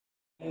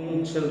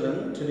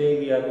Children, today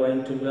we are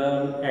going to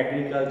learn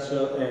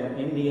Agriculture in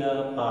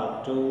India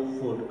Part 2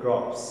 Food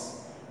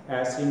Crops.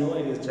 As you know,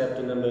 it is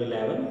chapter number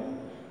 11.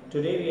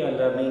 Today we are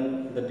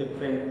learning the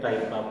different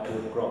type of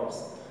food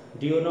crops.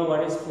 Do you know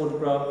what is food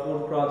crop?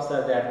 Food crops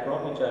are that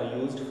crop which are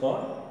used for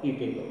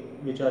eatable,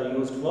 which are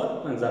used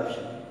for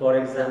consumption. For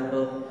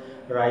example,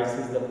 rice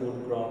is the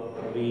food crop,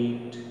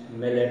 wheat,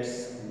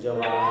 millets,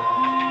 jawar,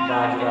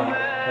 bajra,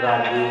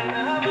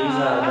 ragi. These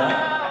are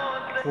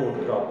the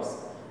food crops.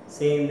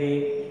 Same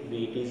way,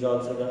 wheat is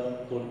also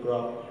the food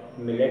crop,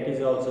 millet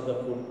is also the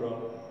food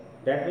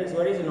crop. That means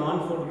what is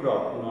non-food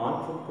crop?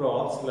 Non-food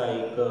crops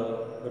like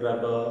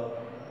rubber,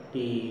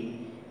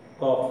 tea,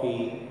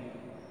 coffee,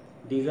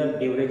 these are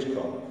beverage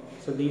crops.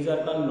 So these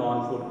are called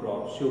non-food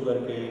crops.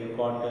 Sugarcane,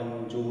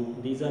 cotton,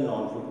 jute, these are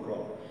non-food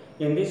crops.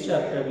 In this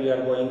chapter, we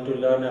are going to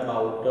learn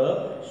about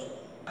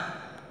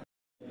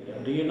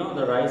do you know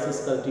the rice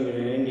is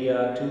cultivated in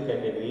India? Two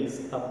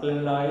categories,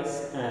 upland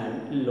rice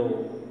and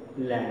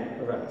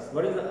lowland rice.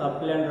 What is the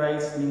upland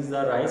rice? Means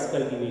the rice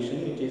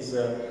cultivation which is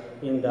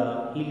in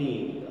the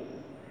hilly area.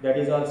 That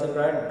is also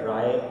called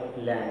dry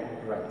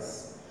land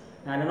rice.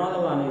 And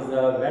another one is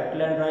the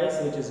wetland rice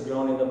which is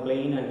grown in the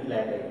plain and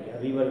flat area,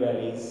 river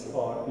valleys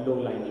or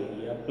lowland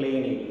area,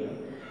 plain area.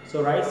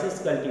 So rice is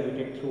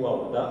cultivated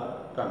throughout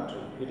the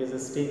country. It is a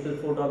staple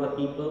food of the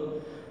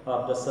people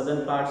of the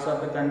southern parts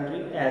of the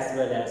country as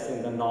well as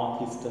in the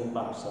northeastern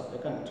parts of the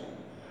country.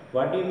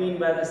 What do you mean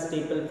by the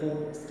staple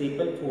food?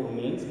 Staple food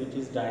means which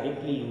is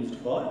directly used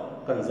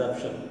for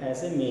consumption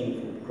as a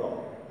main food crop.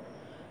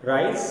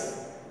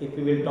 Rice, if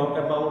we will talk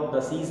about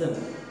the season,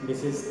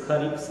 this is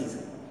Kharif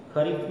season.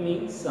 Kharif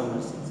means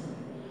summer season.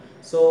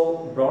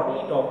 So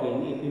broadly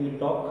talking, if we will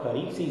talk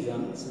Kharif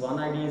seasons, one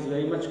idea is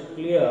very much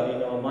clear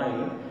in our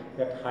mind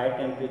that high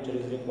temperature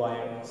is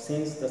required.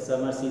 Since the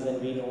summer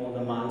season, we know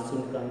the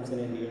monsoon comes in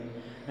India,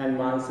 and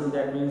monsoon,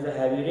 that means the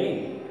heavy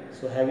rain.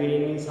 So heavy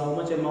rain means how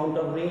much amount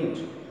of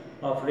rainfall?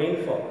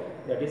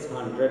 That is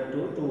 100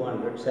 to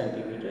 200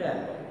 centimeter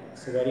annually.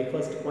 So very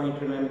first point,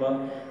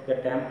 remember the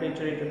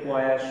temperature it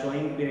requires,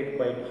 showing period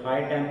quite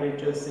high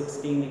temperature,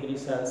 16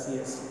 degrees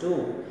Celsius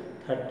to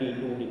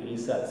 32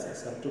 degrees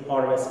Celsius up to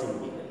harvesting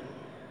period.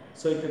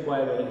 So it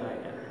requires very high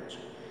temperature.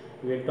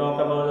 We will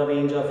talk about the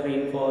range of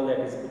rainfall, that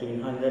is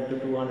between 100 to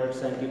 200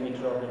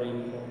 centimeter of the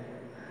rainfall,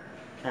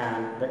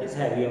 and that is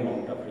heavy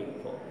amount of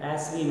rainfall.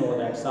 As we know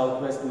that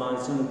southwest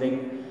monsoon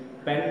bring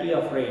plenty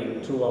of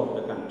rain throughout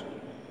the country.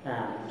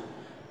 And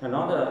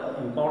another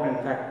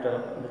important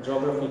factor, the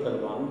geographical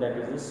one, that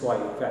is the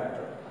soil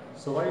factor.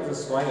 So what is the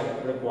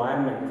soil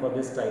requirement for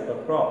this type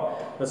of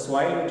crop? The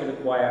soil which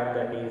required,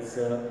 that is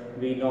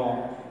we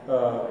know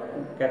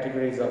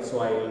categories of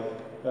soil,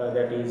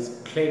 that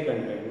is clay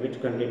content, which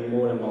contain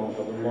more amount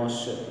of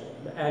moisture.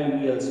 The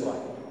alluvial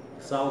soil,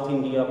 South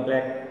India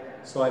black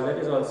soil, that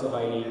is also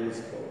highly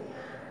useful.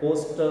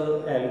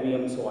 Coastal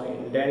alluvium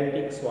soil,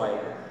 deltic soil,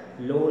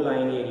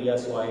 low-lying area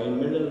soil,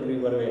 middle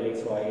river valley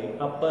soil,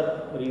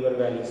 upper river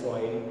valley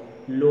soil,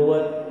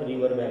 lower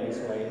river valley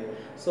soil.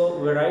 So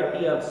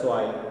variety of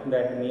soil,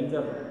 that means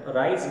the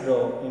rice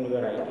grow in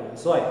variety of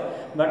soil.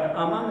 But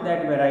among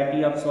that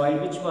variety of soil,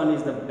 which one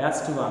is the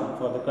best one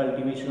for the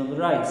cultivation of the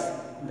rice?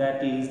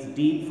 That is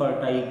deep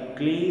fertile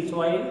clay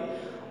soil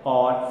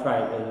or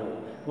friable loam.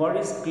 What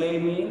is clay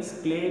means?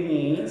 Clay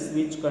means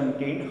which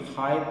contain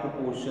high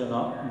proportion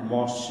of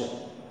moisture.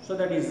 So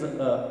that is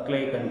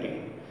clay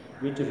contain,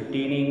 which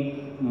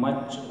retaining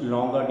much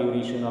longer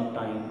duration of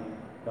time.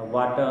 The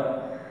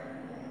water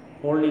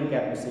holding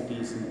capacity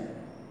is more,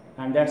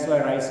 and that's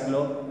why rice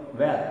grow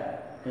well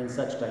in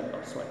such type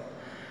of soil.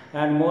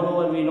 And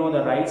moreover, we know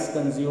the rice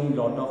consume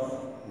lot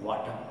of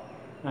water,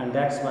 and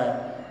that's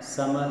why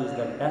summer is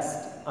the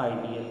best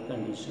ideal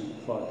condition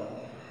for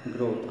the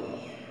growth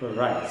of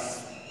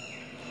rice.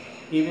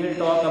 We will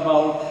talk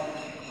about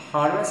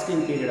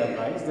harvesting period of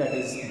rice, that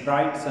is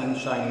bright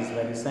sunshine is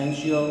very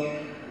essential.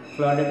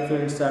 Flooded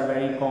fields are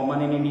very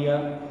common in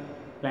India,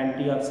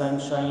 plenty of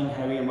sunshine,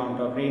 heavy amount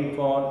of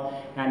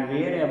rainfall, and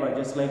wherever,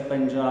 just like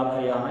Punjab,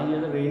 Haryana, here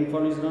the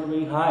rainfall is not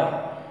very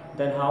high.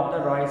 Then how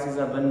the rice is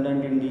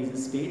abundant in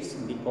these states?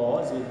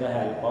 Because with the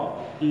help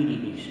of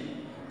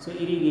irrigation. So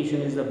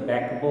irrigation is the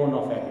backbone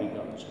of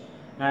agriculture,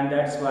 and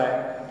that's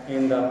why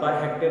in the per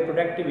hectare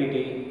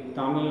productivity,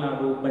 Tamil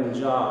Nadu,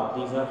 Punjab,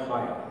 these are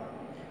higher.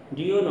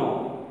 Do you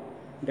know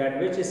that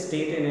which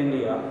state in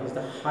India is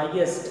the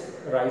highest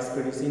rice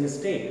producing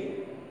state?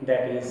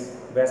 That is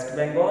West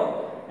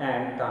Bengal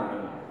and Tamil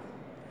Nadu.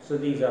 So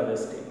these are the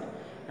states,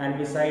 and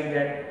beside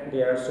that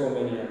there are so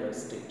many other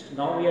states.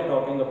 Now we are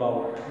talking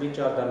about which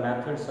are the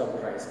methods of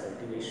rice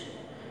cultivation.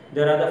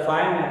 There are the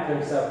 5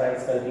 methods of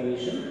rice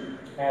cultivation.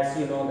 As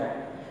you know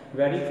that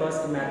very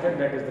first method,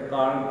 that is the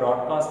corn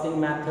broadcasting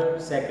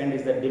method, second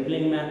is the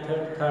dibbling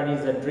method, third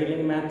is the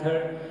drilling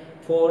method,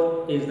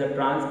 fourth is the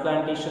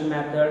transplantation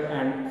method,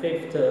 and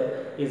fifth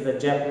is the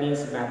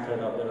Japanese method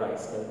of the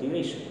rice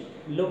cultivation.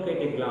 Look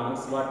at a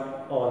glance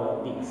what all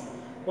of these.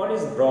 What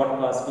is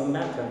broadcasting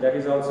method? That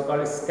is also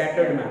called a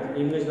scattered method,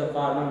 in which the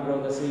farmer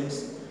grow the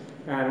seeds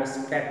and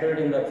scattered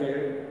in the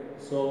field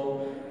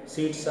So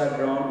seeds are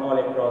grown all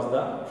across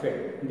the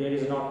field. There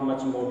is not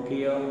much more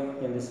care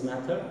in this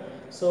method.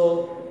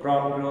 So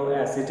crop grow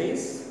as it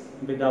is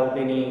without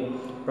any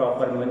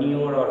proper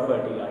manure or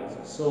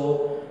fertilizer.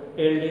 So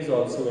yield is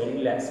also very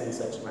less in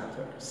such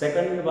method.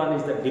 Second one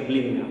is the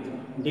dibbling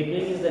method.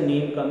 Dibbling is the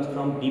name comes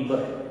from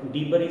dibber.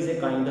 Dibber is a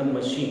kind of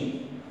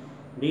machine.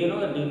 Do you know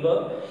the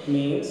dibber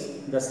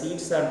means the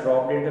seeds are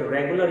dropped at the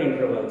regular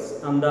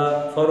intervals on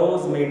the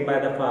furrows made by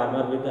the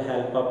farmer with the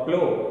help of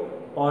plow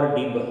or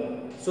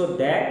dibber. So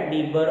that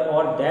dibber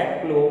or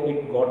that plow,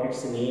 it got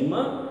its name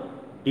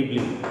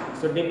dibbling.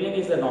 So dibbling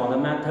is another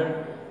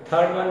method.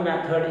 Third one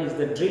method is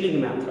the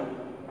drilling method.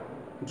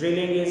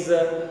 Drilling is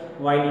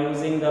while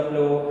using the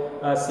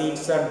plow,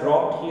 seeds are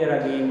dropped here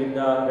again with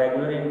the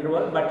regular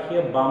interval, but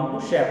here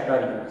bamboo shaft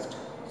are used.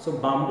 So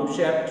bamboo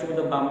shaft, through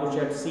the bamboo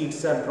shaft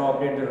seeds are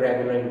dropped at the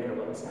regular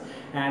intervals,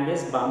 and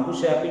this bamboo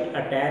shaft it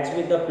attached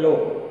with the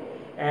plow.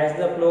 As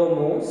the plow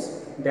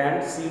moves,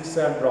 then seeds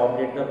are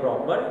dropped at the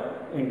proper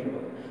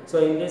interval.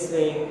 So in this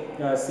way,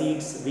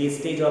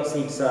 wastage of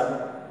seeds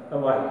are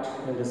avoided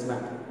in this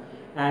method,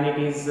 and it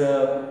is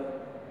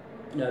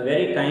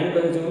very time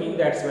consuming.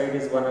 That's why it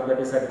is one of the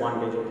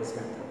disadvantage of this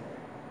method.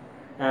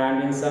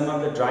 And in some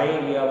of the dry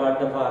area, what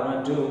the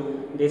farmer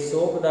do, they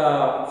soak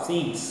the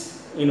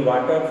seeds in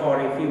water for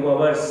a few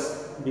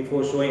hours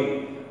before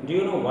sowing. Do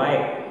you know why?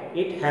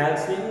 It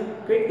helps in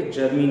quick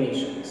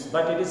germinations,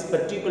 but it is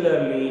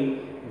particularly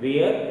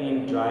where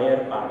in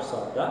drier parts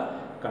of the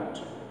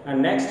country.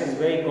 And next is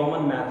very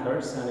common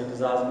methods, and it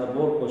is asked in the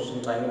board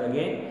question time and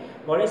again.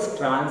 What is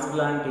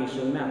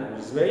transplantation method? It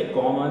is very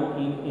common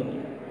in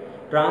India.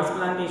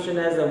 Transplantation,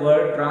 as the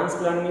word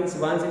transplant means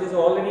once it is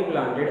already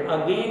planted,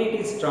 again it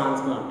is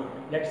transplanted.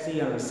 Let's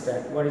see,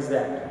 understand what is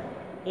that.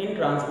 In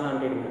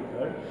transplanted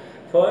method,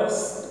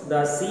 first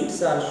the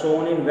seeds are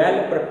shown in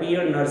well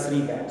prepared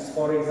nursery beds.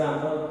 For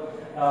example,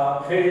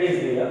 field is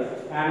there,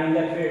 and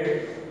in the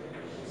field,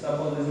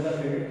 suppose this is the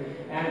field,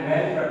 and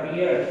well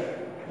prepared,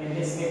 in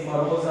this way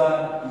furrows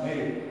are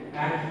built,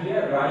 and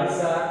here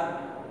rice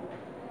are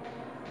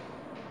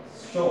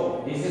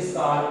shown. This is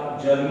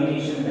called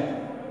germination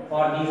bed,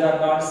 or these are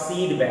called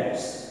seed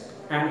beds,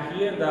 and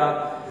here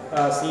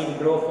the seed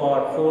grow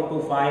for 4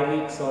 to 5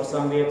 weeks or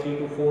somewhere 3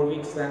 to 4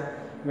 weeks. Then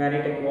when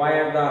it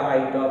acquires the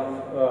height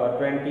of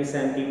 20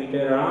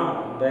 centimeter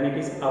around, then it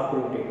is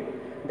uprooted.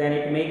 Then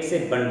it makes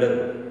a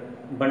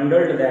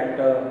bundled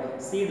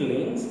that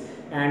seedlings,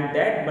 and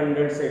that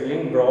bundled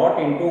seedling brought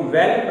into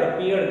well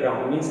prepared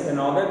ground, means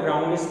another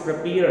ground is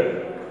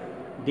prepared.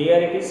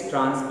 There it is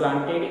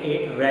transplanted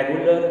at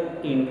regular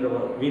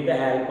interval with the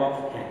help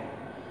of hand.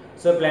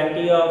 So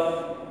plenty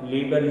of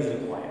labor is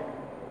required.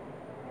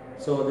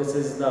 So this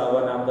is the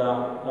one of the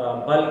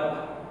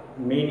bulk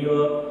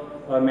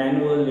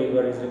manual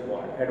labor is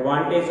required.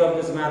 Advantage of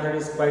this method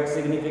is quite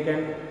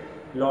significant.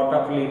 Lot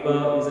of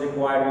labor is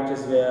required, which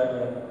is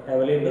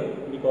available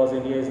because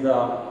India is the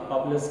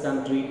populous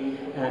country,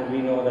 and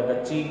we know that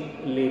the cheap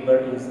labor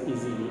is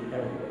easily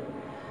available.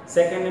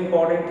 Second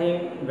important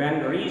thing,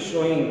 when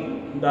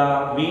re-sowing,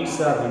 the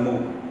weeds are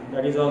removed.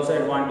 That is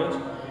also advantage.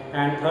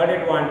 And third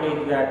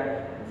advantage,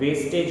 that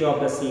wastage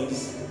of the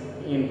seeds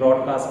in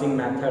broadcasting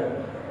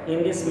method.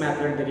 In this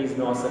method, there is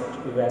no such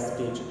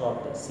wastage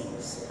of the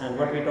seeds. And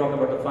what we talk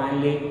about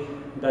finally,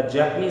 the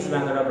Japanese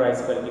method of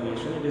rice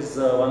cultivation. It is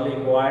only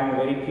acquired in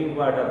very few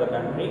parts of the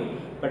country,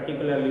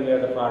 particularly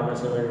where the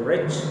farmers are very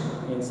rich.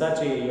 In such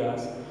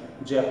areas,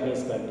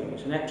 Japanese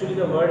cultivation. Actually,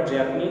 the word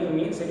Japanese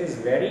means it is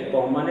very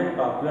common and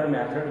popular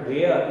method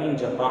where in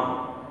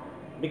Japan,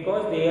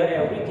 because there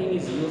everything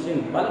is used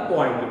in bulk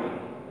quantity.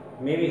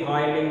 Maybe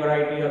high-yielding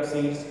variety of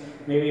seeds,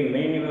 maybe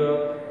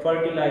manure,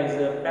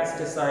 fertilizer,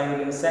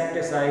 pesticide,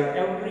 insecticide,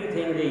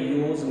 everything they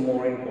use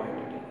more in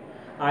quantity.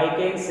 I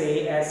can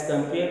say as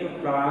compared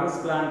to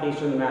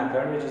transplantation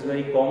method, which is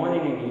very common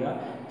in India,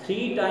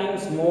 3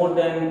 times more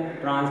than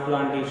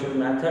transplantation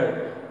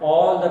method,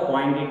 all the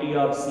quantity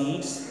of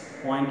seeds,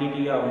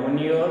 quantity of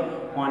manure,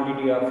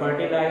 quantity of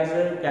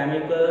fertilizer,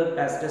 chemical,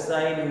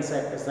 pesticide,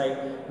 insecticide,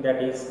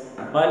 that is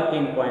bulk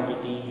in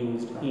quantity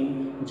used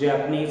in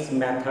Japanese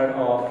method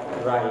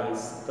of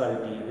rice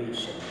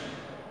cultivation.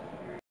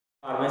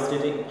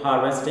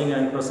 Harvesting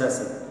and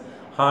processing.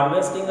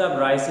 Harvesting of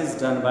rice is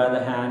done by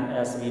the hand,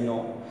 as we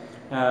know,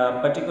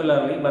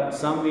 particularly, but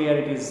somewhere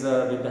it is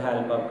with the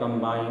help of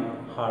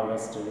combined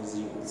harvester is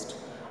used.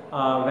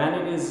 When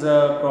it is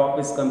crop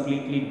is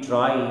completely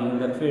dry in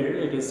the field,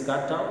 it is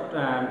cut out,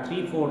 and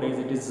 3-4 days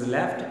it is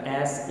left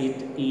as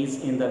it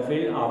is in the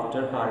field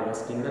after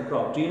harvesting the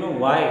crop. Do you know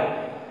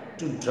why?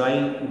 To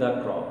dry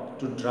the crop,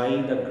 to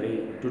dry the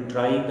grain, to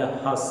dry the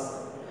husk.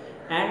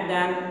 And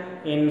then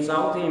in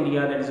South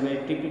India, that is a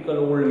very typical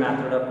old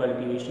method of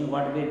cultivation.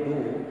 What they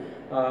do,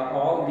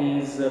 all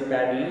these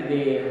paddy,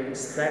 they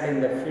spread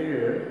in the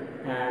field,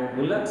 and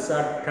bullocks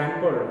are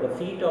trampled, the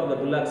feet of the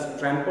bullocks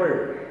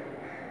trampled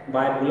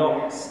by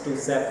bullocks to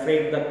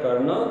separate the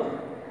kernel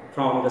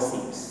from the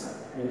seeds.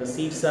 And the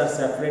seeds are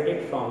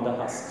separated from the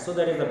husk. So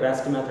that is the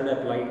best method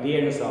applied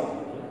there in South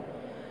India.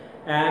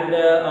 And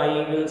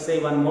I will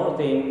say one more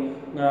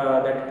thing.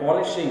 that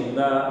polishing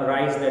the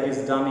rice that is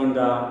done in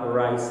the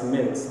rice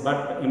mills,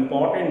 but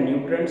important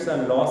nutrients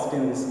are lost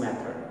in this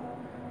method.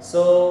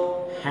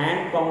 So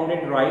hand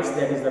pounded rice,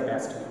 that is the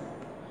best one.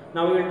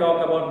 Now we will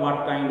talk about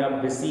what kind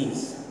of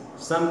disease.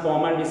 Some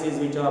common disease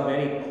which are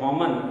very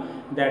common,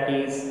 that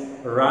is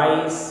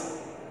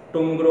rice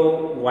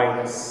tungro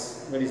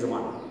virus. That is the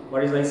one.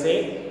 What is I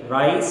say?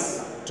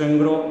 Rice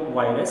tungro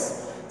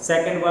virus.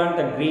 Second one,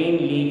 the green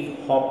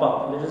leaf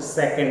hopper. This is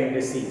second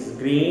disease.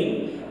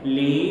 Green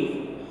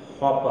leaf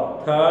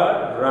hopper.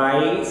 Third,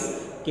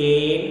 rice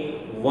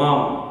cane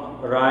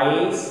worm.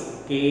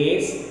 Rice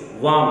case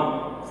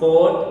worm.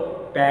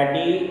 Fourth,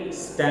 paddy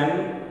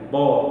stem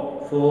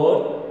boll.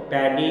 Fourth,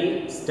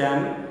 paddy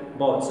stem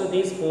boll. So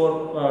these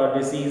four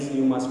diseases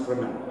you must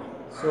remember.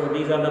 So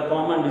these are the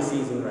common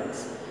diseases in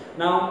rice.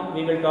 Now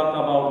we will talk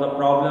about the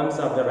problems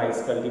of the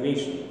rice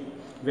cultivation.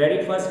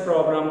 Very first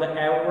problem, the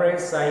average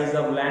size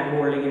of land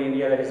holding in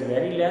India, that is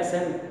very less,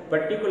 and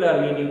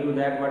particularly due to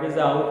that, what is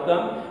the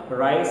outcome?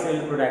 Rice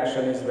yield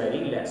production is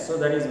very less. So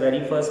that is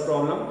very first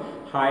problem.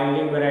 High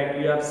yielding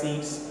variety of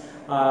seeds,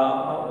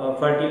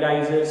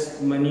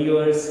 fertilizers,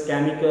 manures,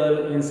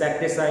 chemical,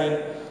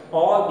 insecticide,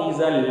 all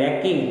these are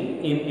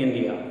lacking in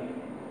India.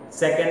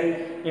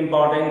 Second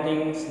important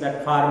things,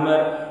 that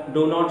farmer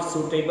do not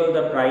suitable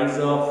the price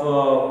of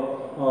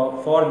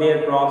for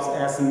their crops,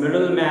 as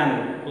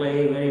middlemen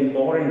play a very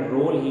important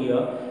role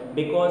here,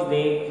 because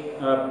they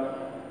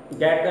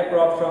get the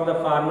crop from the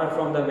farmer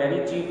from the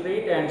very cheap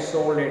rate and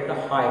sold at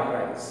a high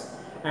price.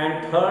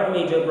 And third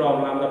major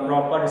problem, the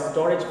proper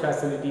storage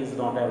facility is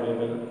not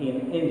available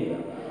in India.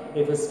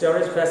 If a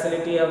storage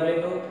facility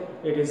available,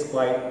 it is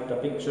quite, the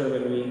picture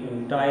will be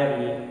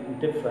entirely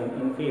different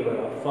in favor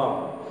of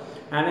farmer.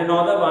 And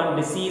another one,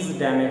 disease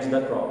damage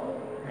the crop.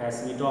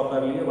 As we talked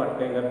earlier, what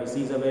kind of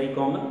disease are very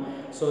common.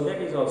 So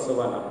that is also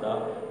one of the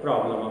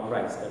problem of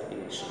rice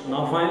cultivation.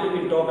 Now finally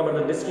we will talk about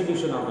the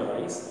distribution of the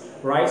rice.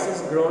 Rice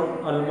is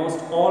grown almost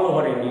all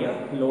over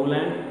India,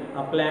 lowland,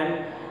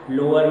 upland,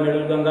 lower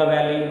middle Ganga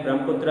valley,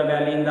 Brahmaputra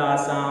valley in the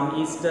Assam,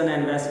 eastern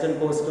and western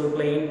coastal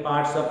plain,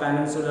 parts of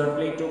peninsular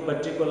plateau,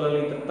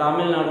 particularly the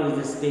Tamil Nadu is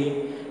the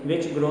state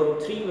which grow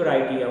three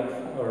variety of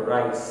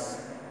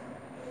rice,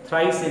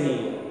 thrice in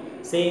a year.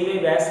 Same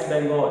way West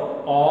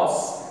Bengal,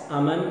 Os,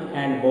 Aman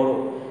and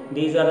Boro.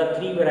 These are the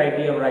three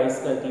variety of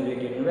rice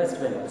cultivated in West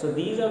Bengal. So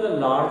these are the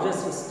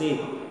largest state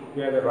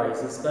where the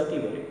rice is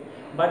cultivated.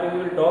 But if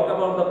we will talk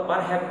about the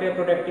per hectare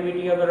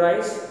productivity of the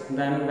rice,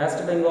 then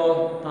West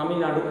Bengal, Tamil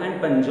Nadu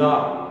and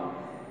Punjab,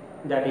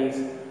 that is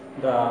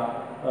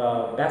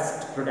the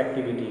best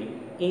productivity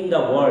in the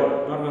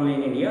world, not only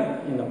in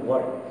India, in the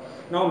world.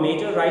 Now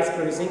major rice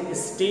producing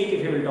state,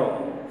 if you will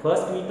talk.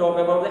 First we talk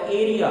about the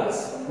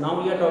areas.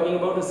 Now we are talking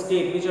about the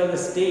state. Which are the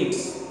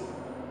states?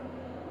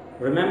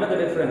 Remember the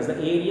difference, the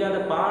area,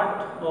 the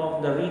part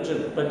of the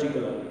region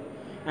particularly.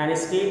 And a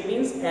state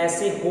means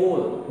as a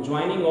whole,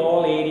 joining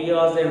all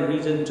areas and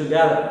region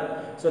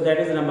together. So that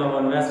is number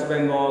one, West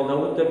Bengal, the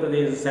Uttar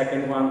Pradesh is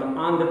second one, the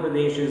Andhra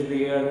Pradesh is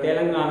there,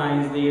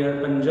 Telangana is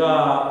there,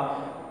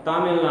 Punjab,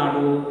 Tamil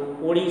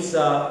Nadu,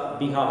 Odisha,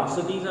 Bihar.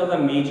 So these are the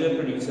major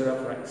producer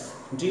of rice.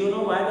 Do you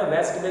know why the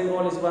West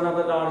Bengal is one of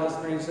the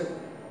largest producer?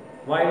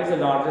 Why it is the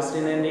largest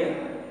in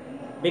India?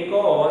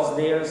 Because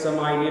there is some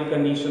ideal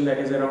condition, that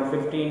is around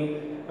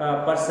 15%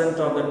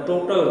 of the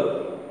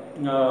total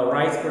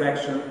rice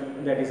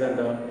production that is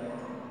under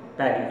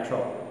paddy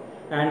crop.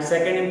 And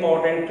second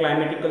important,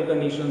 climatical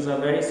conditions are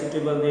very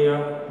suitable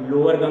there.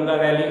 Lower Ganga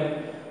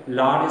valley,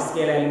 large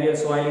scale alluvial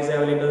soil is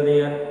available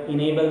there,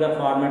 enable the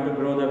farmer to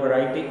grow the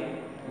variety,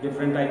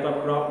 different type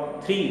of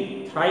crop.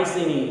 Thrice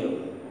in a year.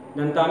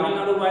 Then Tamil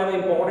Nadu, why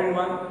the important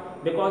one?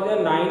 Because there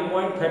are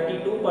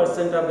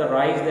 9.32% of the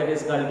rice that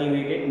is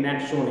cultivated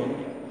net shown in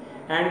India.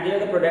 And there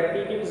the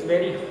productivity is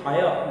very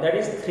higher, that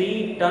is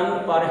 3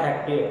 ton per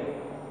hectare.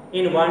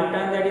 In 1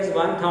 ton, that is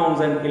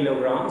 1000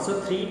 kilograms. So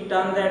 3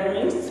 ton, that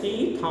means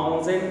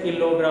 3000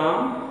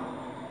 kilogram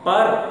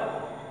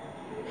per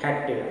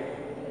hectare.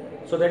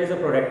 So that is the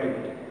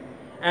productivity.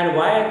 And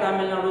why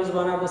Tamil Nadu is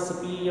one of the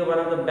superior, one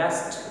of the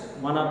best,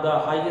 one of the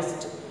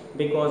highest?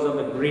 Because of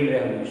the green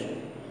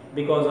revolution,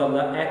 because of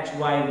the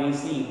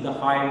HYVC, the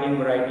high yielding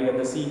variety of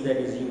the seed that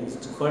is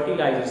used.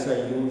 Fertilizers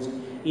are used,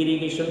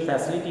 irrigation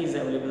facilities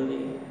available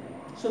there.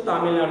 So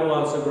Tamil Nadu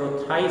also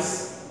grow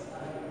thrice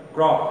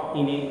crop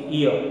in a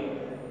year.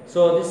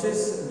 So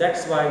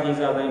that's why these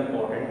are the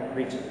important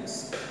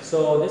regions.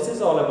 So this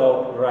is all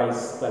about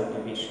rice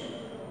cultivation.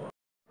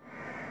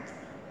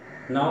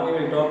 Now we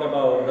will talk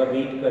about the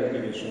wheat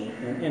cultivation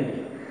in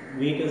India.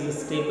 Wheat is the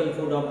staple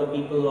food of the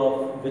people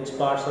of which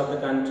parts of the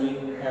country?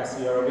 As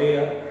you are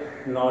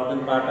aware,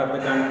 northern part of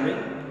the country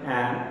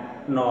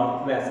and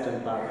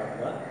northwestern part of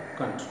the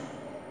country.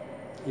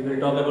 We will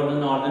talk about the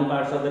northern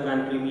parts of the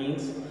country,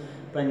 means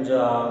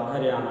Punjab,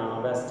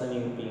 Haryana, Western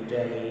UP,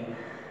 Delhi,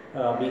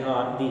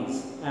 Bihar,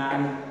 these,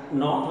 and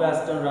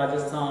northwestern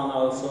Rajasthan,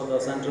 also the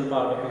central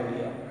part of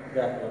India,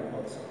 that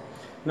one also.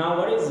 Now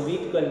what is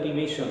wheat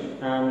cultivation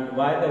and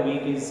why the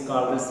wheat is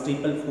called the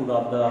staple food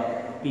of the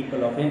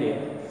people of India?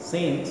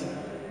 Since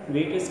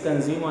wheat is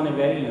consumed on a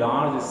very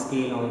large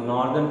scale on the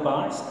northern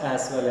parts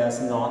as well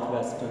as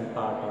northwestern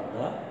part of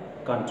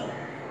the country.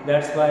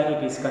 That's why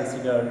it is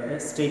considered a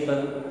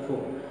staple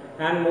food.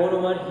 And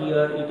moreover,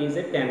 here it is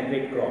a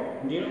temperate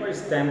crop. Do you know what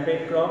is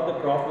temperate crop? The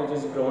crop which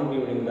is grown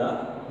during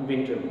the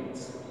winter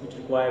months, which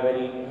require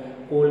very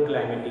cold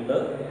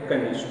climatical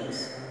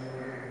conditions.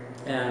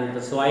 And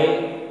the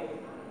soil,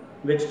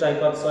 which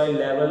type of soil?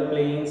 Level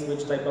plains.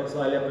 Which type of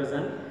soil are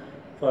present?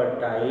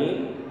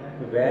 Fertile,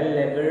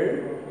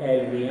 well-leveled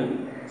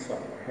alluvium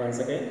soil. Once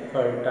again,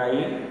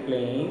 fertile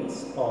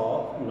plains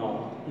of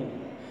North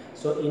India.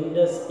 So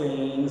Indus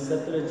plain,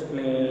 Satluj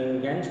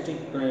plain,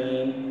 Gangetic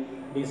plain,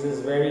 this is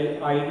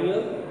very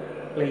ideal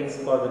place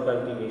for the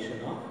cultivation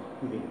of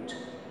wheat.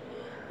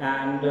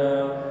 And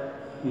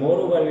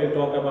moreover, we will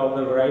talk about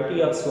the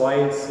variety of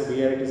soils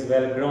where it is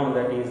well grown,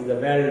 that is the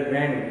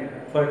well-drained,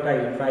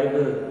 fertile,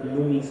 friable,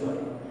 loamy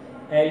soil,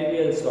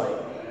 alluvial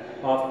soil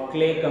of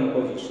clay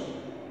composition.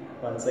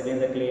 Once again,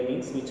 the clay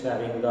means which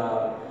having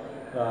the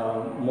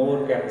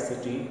more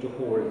capacity to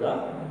hold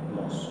the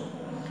moisture.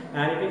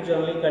 And it is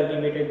generally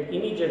cultivated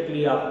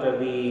immediately after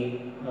the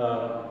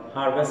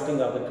harvesting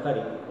of the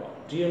kharif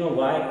crop. Do you know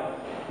why?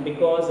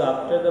 Because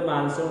after the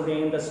monsoon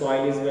rain, the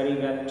soil is very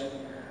wet.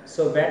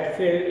 So wet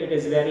field, it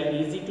is very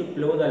easy to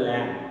plow the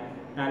land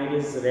and it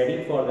is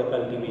ready for the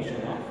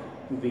cultivation of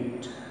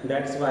wheat.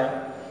 That's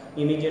why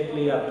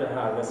immediately after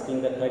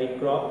harvesting the kharif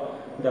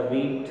crop, the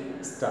wheat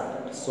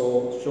started.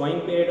 So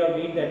showing period of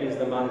wheat, that is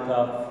the month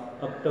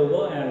of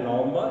October and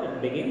November,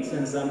 it begins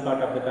in some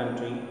part of the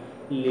country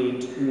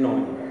late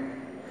November.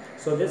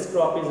 So this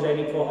crop is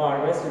ready for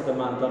harvest in the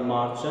month of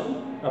March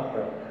and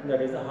April.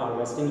 That is the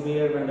harvesting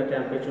period when the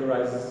temperature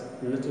rises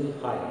a little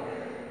higher.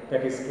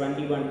 That is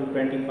 21 to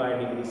 25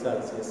 degrees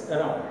Celsius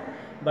around.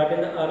 But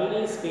in the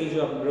early stage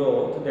of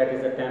growth, that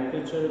is the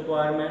temperature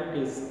requirement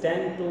is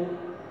 10 to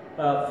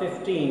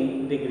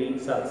 15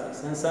 degrees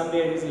Celsius, and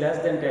somewhere it is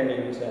less than 10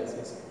 degrees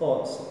Celsius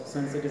also.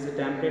 Since it is a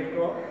temperate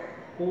crop,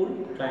 cool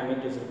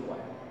climate is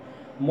required.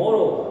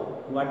 Moreover,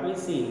 what we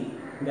see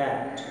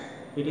that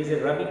it is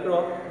a rabi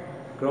crop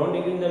grown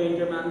during the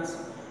winter months,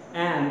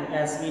 and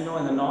as we know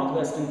in the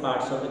northwestern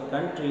parts of the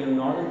country and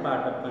northern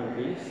part of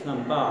country,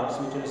 some parts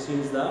which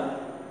receives the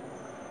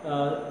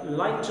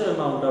lighter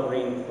amount of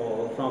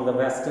rainfall from the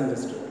western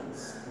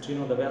disturbance. Do you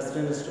know the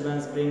western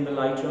disturbance bring the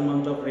lighter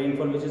amount of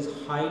rainfall, which is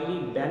highly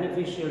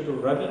beneficial to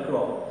rabi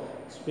crop,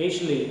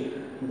 especially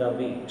the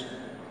wheat.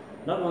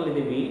 Not only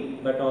the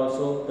wheat, but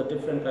also the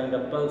different kind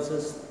of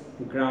pulses,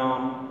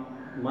 gram,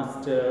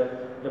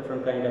 mustard,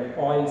 different kind of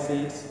oil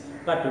seeds.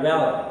 But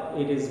well,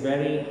 it is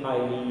very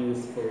highly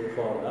useful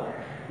for the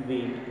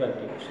wheat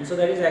cultivation. So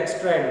there is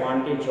extra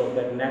advantage of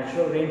that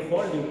natural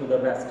rainfall due to the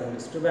western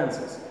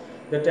disturbances.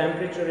 The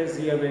temperature is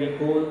here very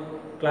cool,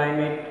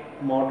 climate,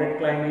 moderate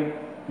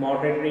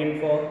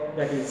rainfall,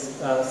 that is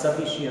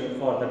sufficient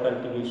for the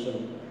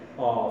cultivation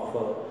of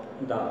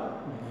the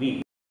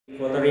wheat.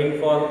 For the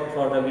rainfall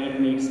for the wheat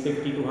needs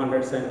 50 to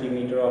 100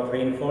 centimeter of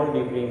rainfall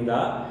during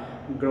the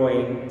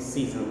growing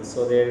season.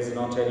 So there is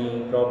not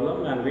any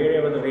problem, and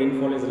wherever the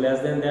rainfall is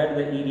less than that,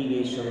 the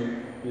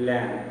irrigation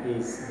land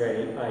is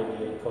very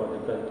ideal for the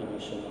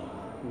cultivation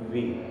of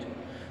wheat.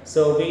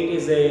 So wheat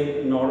is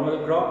a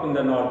normal crop in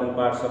the northern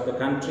parts of the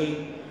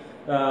country.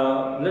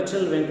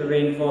 Little winter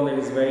rainfall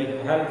is very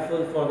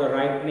helpful for the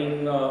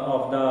ripening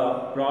of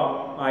the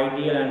crop,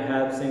 ideal, and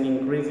helps in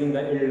increasing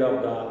the yield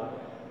of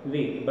the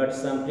wheat. But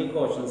some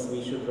precautions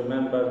we should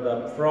remember: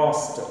 the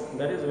frost,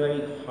 that is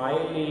very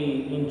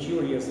highly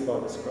injurious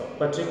for this crop,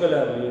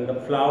 particularly in the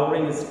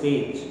flowering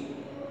stage,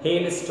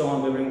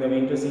 hailstorm during the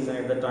winter season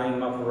at the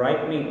time of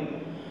ripening.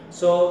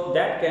 So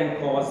that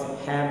can cause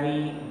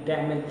heavy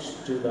damage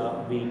to the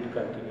wheat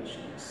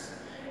cultivations.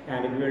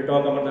 And if we will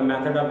talk about the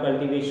method of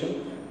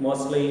cultivation,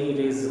 mostly it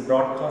is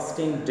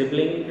broadcasting,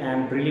 dibbling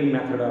and drilling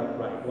method of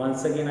applied.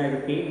 Once again I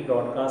repeat,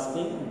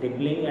 broadcasting,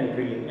 dibbling and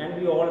drilling,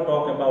 and we all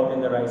talk about in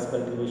the rice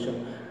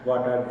cultivation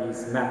what are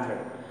these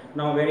methods.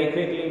 Now very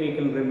quickly we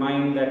can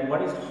remind that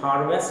what is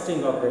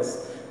harvesting of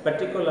this.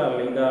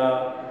 Particularly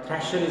the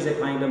thresher is a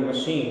kind of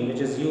machine which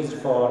is used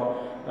for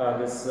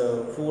this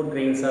food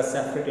grains are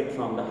separated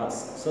from the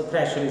husk. So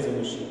thresher is a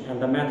machine,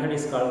 and the method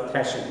is called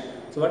threshing.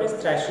 So what is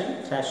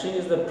threshing? Threshing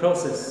is the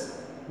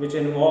process which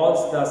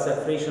involves the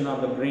separation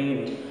of the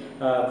grain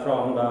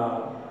from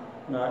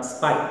the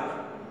spike.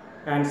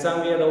 And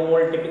somewhere the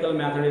old typical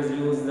method is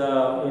used,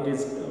 it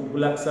is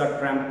bullocks are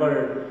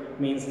trampled,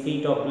 means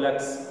feet of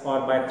bullocks,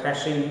 or by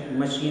threshing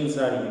machines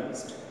are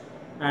used.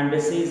 And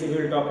disease, if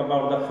we will talk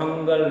about the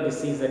fungal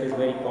disease that is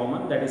very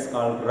common, that is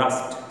called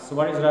rust. So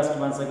what is rust?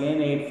 Once again,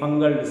 a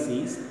fungal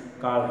disease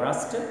called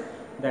rust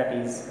that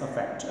is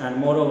affect. And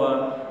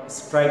moreover,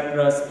 striped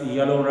rust,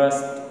 yellow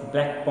rust,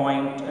 black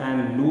point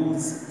and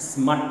loose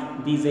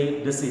smut, these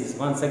are disease.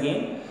 Once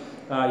again,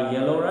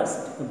 yellow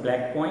rust,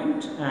 black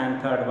point,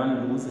 and third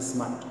one loose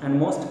smut. And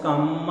most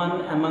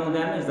common among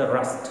them is the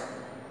rust.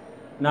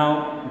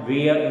 Now,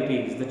 where it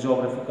is, the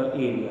geographical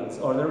areas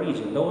or the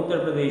region. The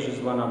Uttar Pradesh is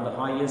one of the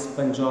highest,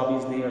 Punjab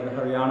is there, the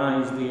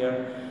Haryana is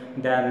there,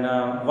 Then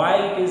why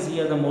it is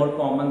here the more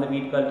common, the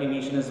wheat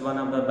cultivation is one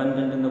of the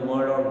abundant in the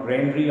world, or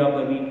granary of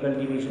the wheat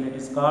cultivation it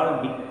is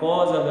called,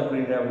 because of the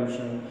green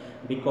revolution,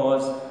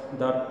 because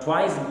the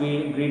twice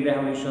green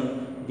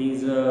revolution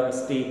these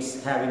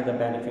states having the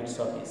benefits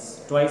of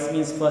this. Twice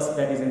means first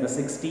that is in the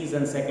 60s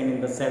and second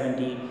in the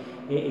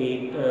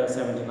 78,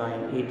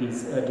 79,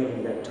 80s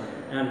during that time.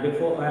 And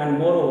before, and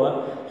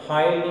moreover,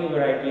 high yielding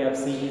variety of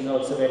seed is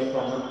also very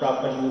common.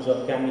 Proper use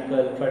of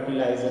chemical,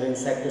 fertilizer,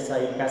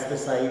 insecticide,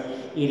 pesticide,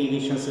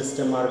 irrigation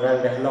system are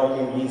well developed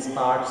in these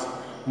parts.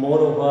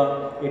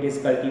 Moreover, it is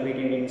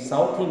cultivated in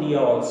South India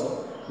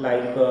also,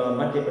 like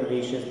Madhya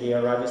Pradesh is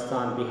there,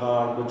 Rajasthan,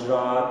 Bihar,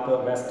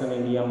 Gujarat, Western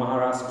India,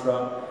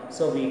 Maharashtra.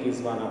 So wheat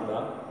is one of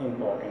the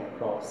important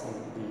crops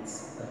in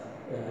these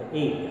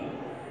areas.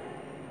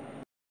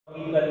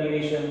 Wheat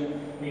cultivation,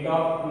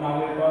 now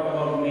we will talk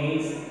about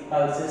maize,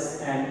 pulses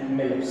and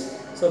millets.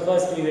 So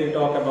first we will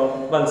talk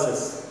about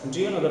pulses. Do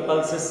you know the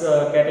pulses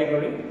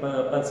category?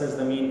 Pulses is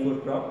the main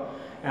food crop,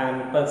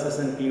 and pulses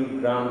include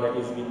gram, that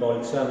is we call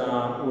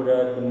chana,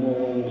 urad,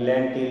 moong,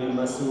 lentil,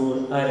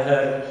 masoor,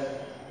 arhar.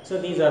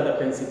 So these are the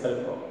principal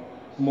crop.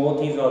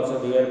 Moth is also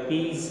there,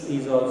 peas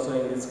is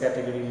also in this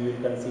category we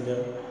will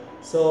consider.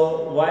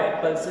 So why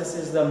pulses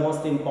is the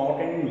most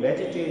important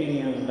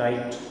vegetarian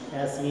diet?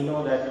 As we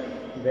know that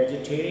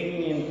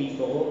vegetarian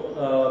people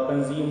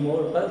consume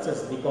more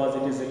pulses because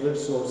it is a good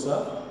source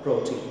of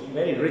protein,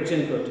 very rich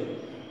in protein,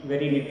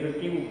 very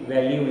nutritive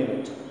value in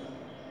it.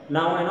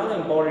 Now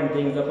another important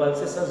thing, the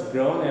pulses has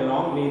grown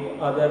along with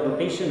other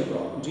rotation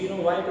crop. Do you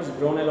know why it is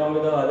grown along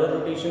with the other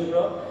rotation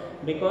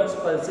crop? Because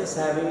pulses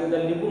having the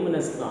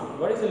leguminous plant.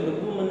 What is a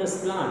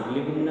leguminous plant?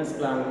 Leguminous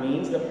plant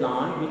means the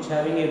plant which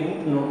having a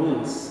root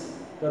nodules.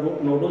 The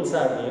root nodules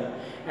are there,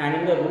 and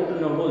in the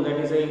root nodule that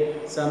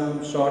is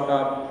some sort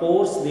of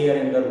pores there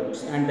in the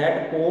roots, and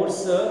that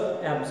pores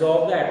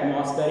absorb the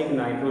atmospheric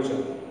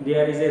nitrogen.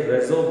 There is a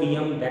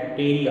rhizobium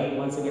bacteria.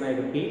 Once again I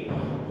repeat,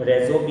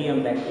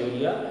 rhizobium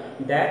bacteria.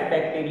 That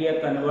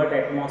bacteria convert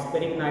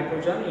atmospheric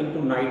nitrogen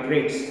into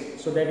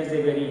nitrates. So that is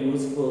a very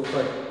useful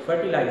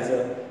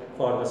fertilizer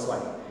for the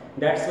soil.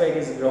 That's why it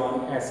is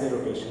grown as a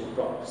rotation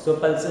crop. So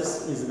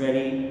pulses is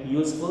very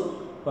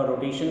useful for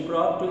rotation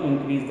crop to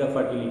increase the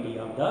fertility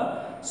of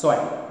the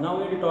soil. Now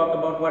we will talk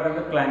about what are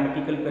the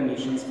climatical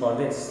conditions for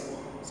this.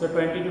 So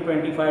 20 to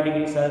 25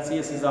 degrees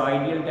Celsius is the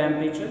ideal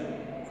temperature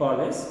for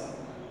this,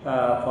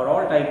 for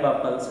all type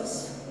of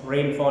pulses.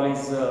 Rainfall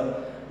is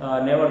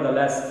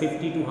nevertheless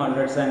 50 to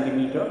 100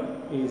 centimeter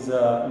is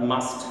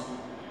must.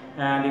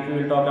 And if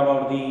we will talk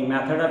about the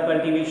method of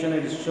cultivation,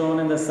 it is shown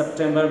in the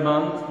September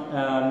month,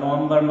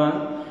 November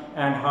month,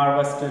 and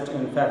harvested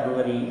in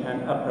February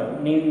and April.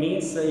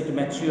 Means it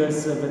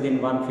matures within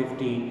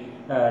 150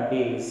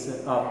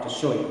 days after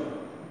showing.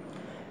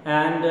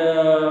 And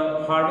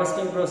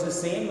harvesting process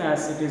same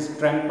as it is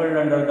trampled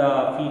under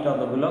the feet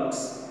of the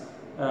bullocks.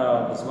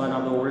 Is one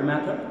of the old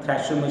method.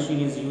 Thresher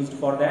machine is used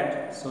for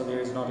that, so there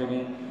is not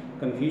any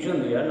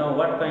confusion there. Now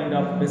what kind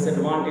of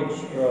disadvantage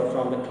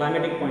from the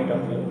climatic point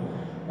of view?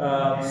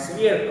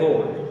 Severe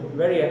cold,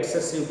 very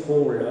excessive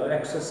cold,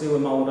 excessive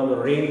amount of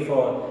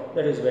rainfall,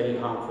 that is very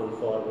harmful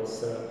for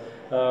this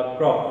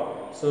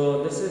crop.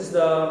 So this is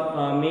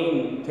the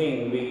main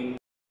thing we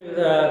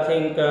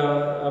think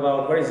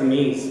about. What is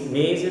maize?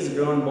 Maize is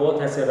grown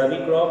both as a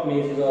rabi crop,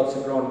 maize is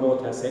also grown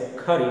both as a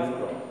kharif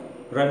crop.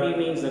 Rabi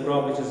means the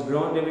crop which is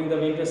grown during the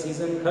winter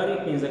season,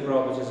 kharif means the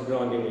crop which is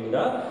grown during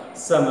the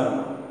summer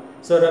month.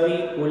 So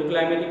Rabi, cool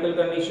climatical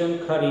condition,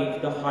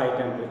 Kharif, the high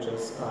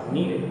temperatures are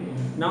needed.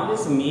 Now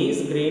this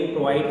maize grain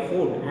provide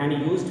food and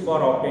used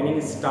for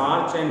obtaining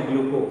starch and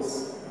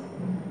glucose.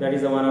 That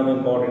is one of the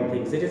important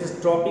things. It is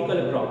a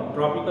tropical crop.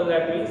 Tropical,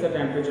 that means the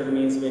temperature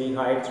remains very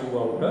high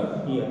throughout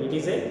the year. It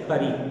is a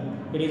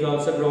Kharif. It is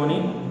also grown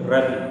in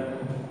Rabi.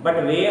 But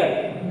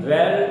where?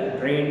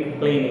 Well-drained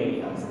plain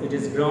areas. It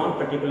is grown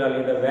particularly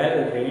in the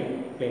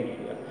well-drained plain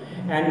area.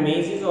 And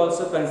maize is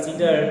also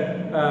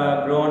considered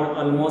grown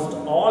almost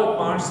all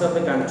parts of the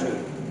country,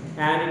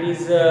 and it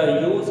is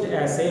used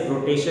as a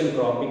rotation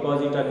crop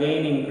because it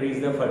again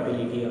increases the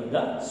fertility of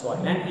the soil,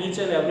 and each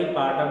and every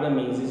part of the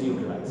maize is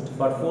utilized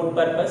for food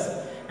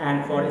purpose,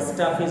 and for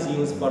stuff is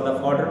used for the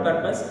fodder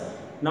purpose.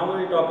 Now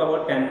we will talk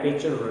about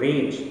temperature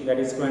range, that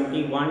is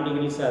 21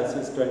 degrees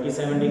Celsius,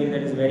 27 degrees,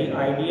 that is very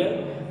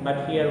ideal.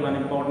 But here one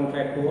important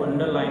fact to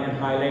underline and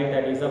highlight,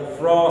 that is a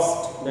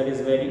frost that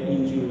is very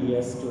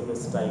injurious to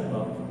this type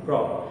of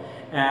crop.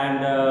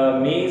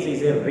 And maize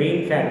is a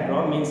rain-fed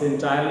crop, means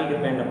entirely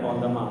depend upon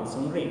the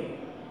monsoon rain.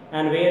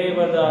 And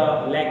wherever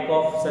the lack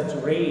of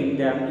such rain,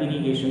 there are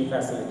irrigation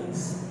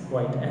facilities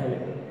quite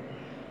available.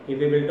 If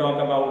we will talk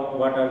about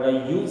what are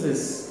the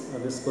uses,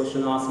 this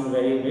question asked in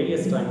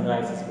various time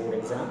guys is board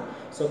exam.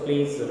 So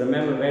please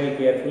remember very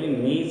carefully,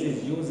 maize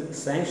is used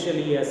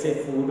essentially as a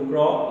food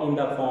crop in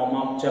the form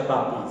of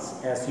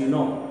chapatis. As you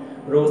know,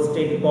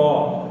 roasted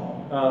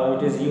corn,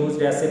 it is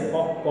used as a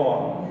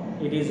popcorn,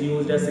 it is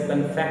used as a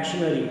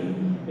confectionery,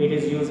 it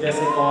is used as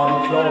a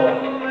corn flour,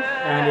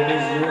 and it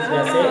is used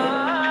as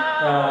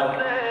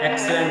a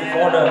excellent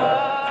fodder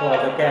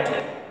for the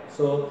cattle.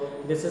 So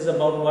this is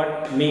about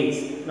what?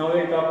 Maize. Now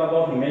we will talk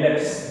about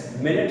millets.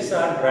 Millets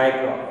are dry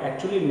crop.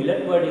 Actually,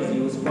 millet word is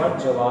used for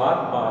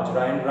jawar,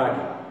 bajra and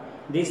ragi.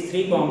 These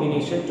three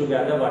combination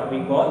together what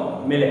we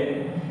call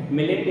millet.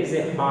 Millet is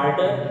a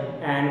harder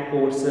and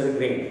coarser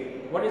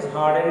grain. What is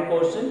hard and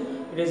coarser?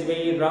 It is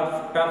very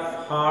rough,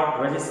 tough,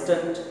 hard,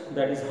 resistant,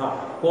 that is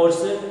hard.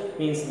 Coarser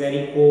means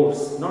very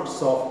coarse, not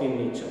soft in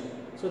nature.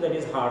 So that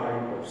is hard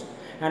and coarse.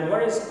 And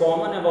what is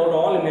common about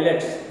all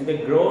millets? They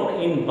grow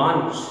in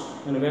bunch,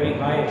 in very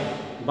high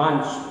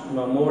bunch,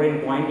 more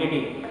in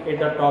quantity at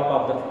the top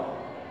of the farm.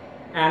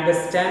 And the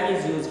stem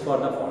is used for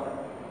the fodder.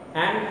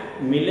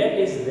 And millet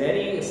is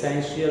very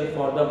essential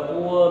for the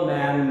poor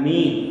man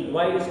meal.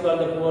 Why it is called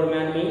the poor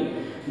man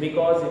meal?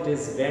 Because it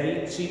is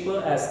very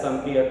cheaper as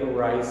compared to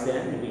rice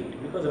and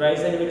wheat. Because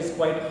rice and wheat is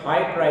quite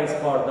high price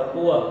for the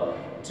poor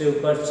to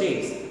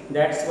purchase.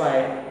 That's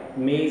why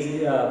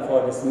maize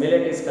for this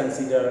millet is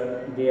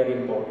considered their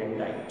important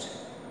diet.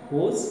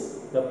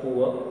 Who's the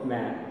poor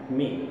man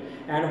meal?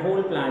 And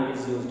whole plant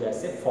is used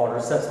as a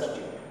fodder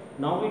substitute.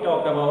 Now we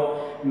talk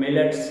about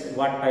millets,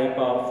 what type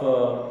of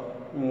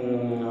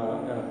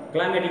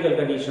climatical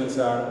conditions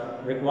are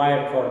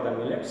required for the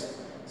millets.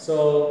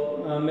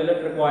 So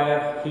millet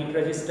require heat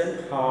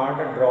resistant,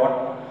 hard,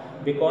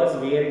 drought, because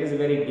where it is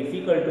very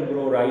difficult to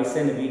grow rice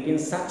and wheat, in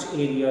such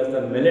areas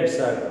the millets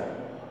are grown.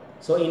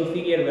 So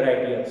inferior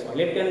variety of soil.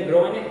 It can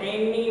grow in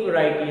any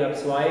variety of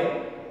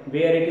soil.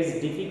 Where it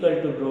is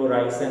difficult to grow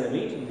rice and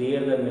wheat,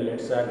 there the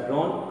millets are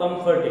grown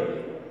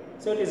comfortably.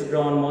 So it is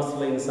grown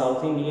mostly in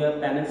South India,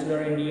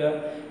 Peninsular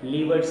India,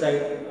 leeward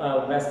side,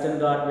 Western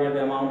Ghat, where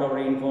the amount of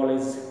rainfall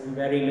is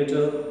very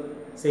little,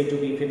 say to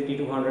be 50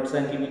 to 100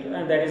 centimeter,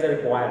 and that is a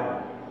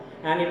requirement.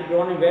 And it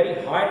grown in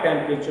very high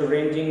temperature,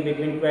 ranging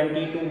between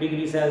 22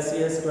 degrees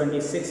Celsius,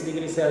 26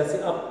 degrees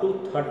Celsius, up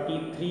to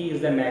 33 is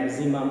the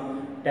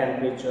maximum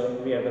temperature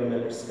where the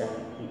millets can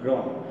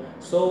grow.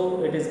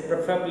 So it is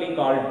preferably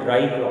called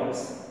dry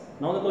crops.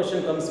 Now the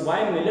question comes,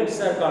 why millets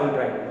are called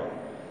dry crop?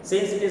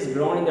 Since it is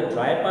grown in the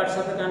dry parts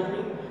of the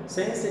country,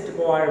 since it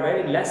requires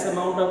very less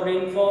amount of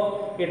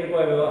rainfall, it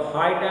requires a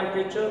high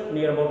temperature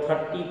near about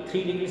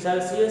 33 degrees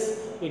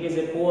Celsius. It is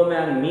a poor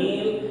man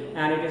meal,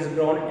 and it is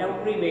grown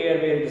everywhere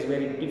where it is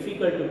very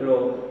difficult to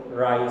grow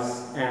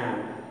rice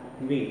and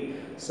wheat.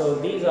 So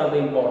these are the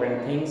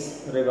important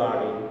things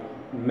regarding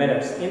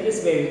millets. In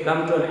this way, we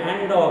come to an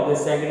end of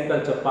this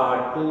agriculture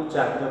part 2,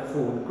 chapter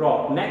food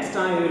crop. Next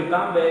time we will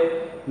come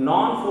with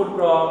non-food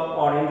crop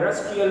or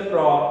industrial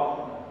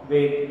crop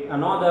with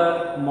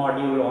another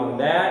module on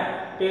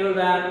that. Till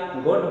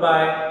then,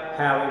 goodbye.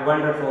 Have a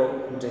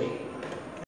wonderful day.